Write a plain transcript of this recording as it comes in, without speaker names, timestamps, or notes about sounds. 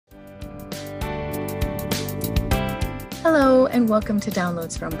Hello and welcome to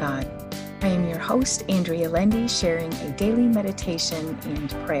Downloads from God. I am your host, Andrea Lendy, sharing a daily meditation and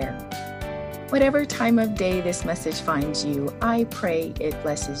prayer. Whatever time of day this message finds you, I pray it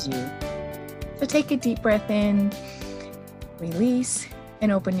blesses you. So take a deep breath in, release,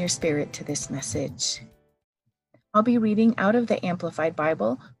 and open your spirit to this message. I'll be reading out of the Amplified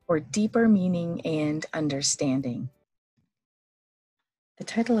Bible for deeper meaning and understanding. The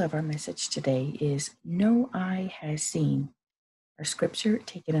title of our message today is No Eye Has Seen. Our scripture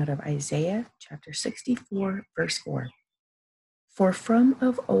taken out of Isaiah chapter 64, verse 4. For from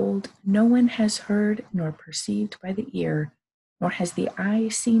of old no one has heard nor perceived by the ear, nor has the eye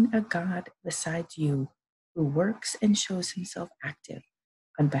seen a God besides you, who works and shows himself active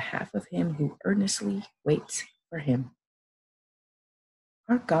on behalf of him who earnestly waits for him.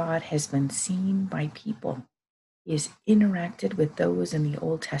 Our God has been seen by people. He has interacted with those in the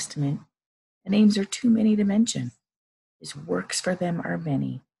Old Testament. The names are too many to mention. His works for them are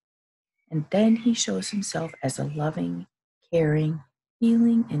many. And then he shows himself as a loving, caring,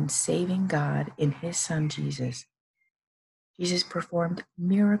 healing, and saving God in his Son, Jesus. Jesus performed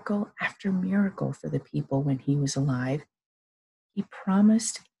miracle after miracle for the people when he was alive. He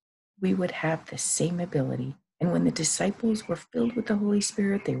promised we would have the same ability. And when the disciples were filled with the Holy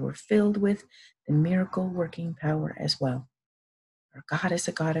Spirit, they were filled with the miracle working power as well. Our God is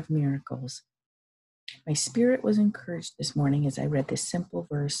a God of miracles. My spirit was encouraged this morning as I read this simple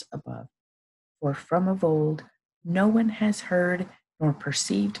verse above. For from of old no one has heard nor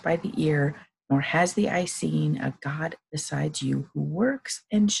perceived by the ear, nor has the eye seen a God besides you, who works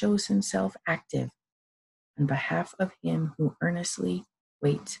and shows himself active on behalf of him who earnestly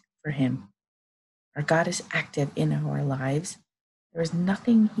waits for him. Our God is active in our lives. There is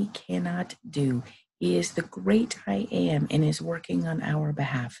nothing he cannot do. He is the great I am and is working on our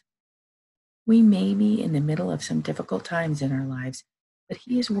behalf. We may be in the middle of some difficult times in our lives, but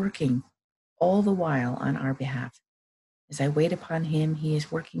he is working all the while on our behalf. As I wait upon him, he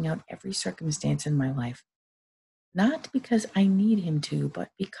is working out every circumstance in my life. Not because I need him to, but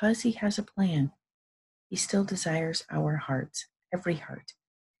because he has a plan. He still desires our hearts, every heart,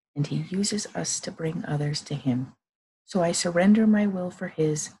 and he uses us to bring others to him. So I surrender my will for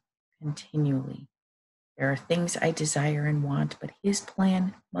his continually. There are things I desire and want, but his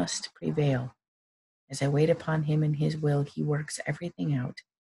plan must prevail. As I wait upon him and his will, he works everything out.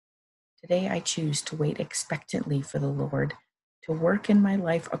 Today I choose to wait expectantly for the Lord to work in my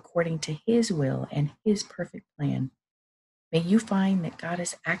life according to his will and his perfect plan. May you find that God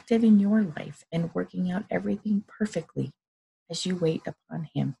is active in your life and working out everything perfectly as you wait upon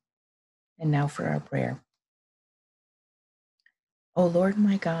him. And now for our prayer. Oh Lord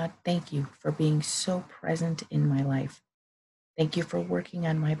my God, thank you for being so present in my life. Thank you for working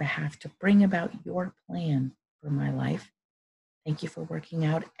on my behalf to bring about your plan for my life. Thank you for working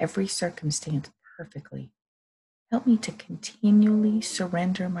out every circumstance perfectly. Help me to continually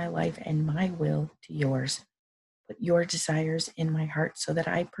surrender my life and my will to yours. Put your desires in my heart so that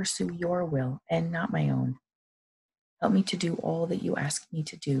I pursue your will and not my own. Help me to do all that you ask me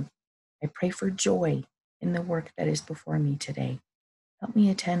to do. I pray for joy in the work that is before me today. Help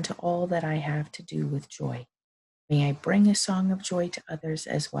me attend to all that I have to do with joy. May I bring a song of joy to others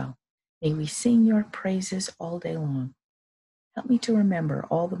as well. May we sing your praises all day long. Help me to remember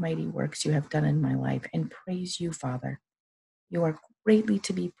all the mighty works you have done in my life and praise you, Father. You are greatly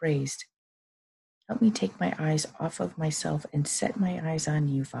to be praised. Help me take my eyes off of myself and set my eyes on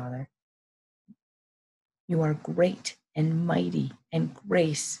you, Father. You are great and mighty and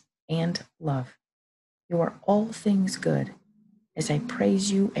grace and love. You are all things good. As I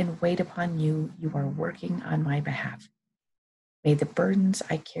praise you and wait upon you, you are working on my behalf. May the burdens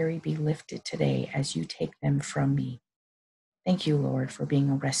I carry be lifted today as you take them from me. Thank you, Lord, for being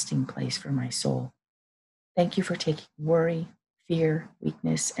a resting place for my soul. Thank you for taking worry, fear,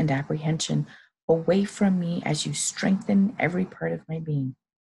 weakness, and apprehension away from me as you strengthen every part of my being.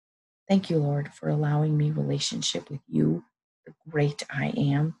 Thank you, Lord, for allowing me relationship with you, the great I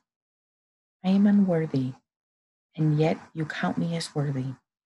am. I am unworthy, and yet you count me as worthy.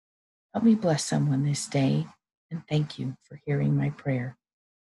 Help me bless someone this day, and thank you for hearing my prayer.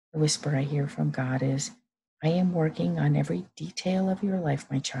 The whisper I hear from God is, I am working on every detail of your life,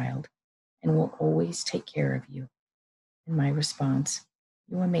 my child, and will always take care of you. And my response,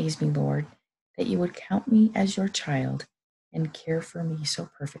 you amaze me, Lord, that you would count me as your child and care for me so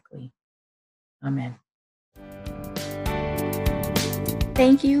perfectly. Amen.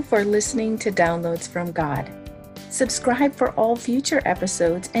 Thank you for listening to Downloads from God. Subscribe for all future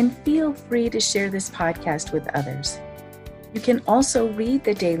episodes and feel free to share this podcast with others. You can also read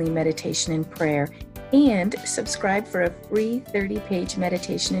the daily meditation and prayer And subscribe for a free 30-page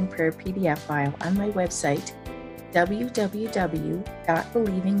meditation and prayer PDF file on my website,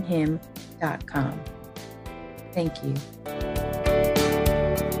 www.believinghim.com. Thank you.